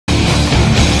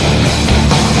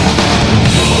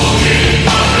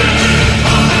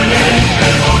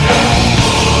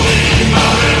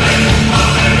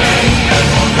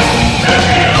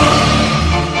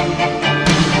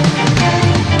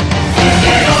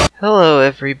Hello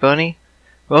everybody,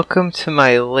 welcome to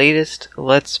my latest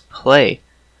Let's Play.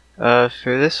 For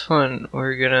this one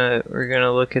we're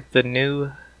gonna look at the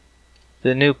new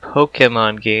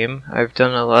Pokemon game. I've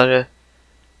done a lot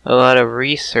of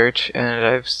research,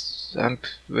 and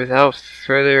without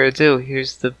further ado,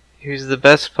 here's the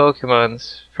best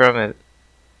Pokemons from it.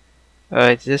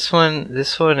 This one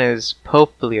is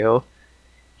Poplio.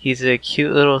 He's a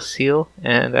cute little seal,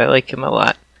 and I like him a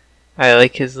lot. I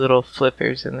like his little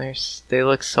flippers, and they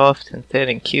look soft and thin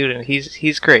and cute, and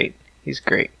he's great. He's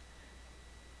great.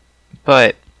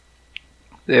 But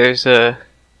there's a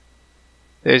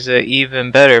even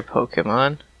better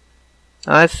Pokemon.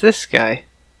 That's this guy,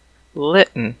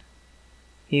 Litten.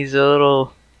 He's a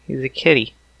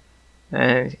kitty,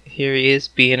 and here he is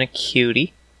being a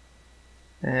cutie,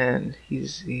 and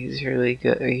he's really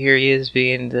good. Here he is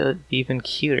being even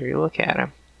cuter. Look at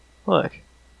him. Look.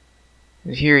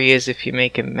 And here he is if you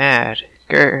make him mad.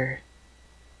 Grr.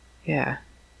 Yeah.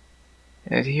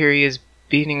 And here he is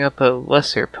beating up a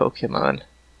lesser Pokemon.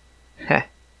 Heh.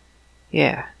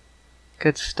 Yeah.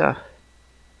 Good stuff.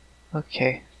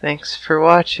 Okay, thanks for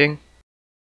watching.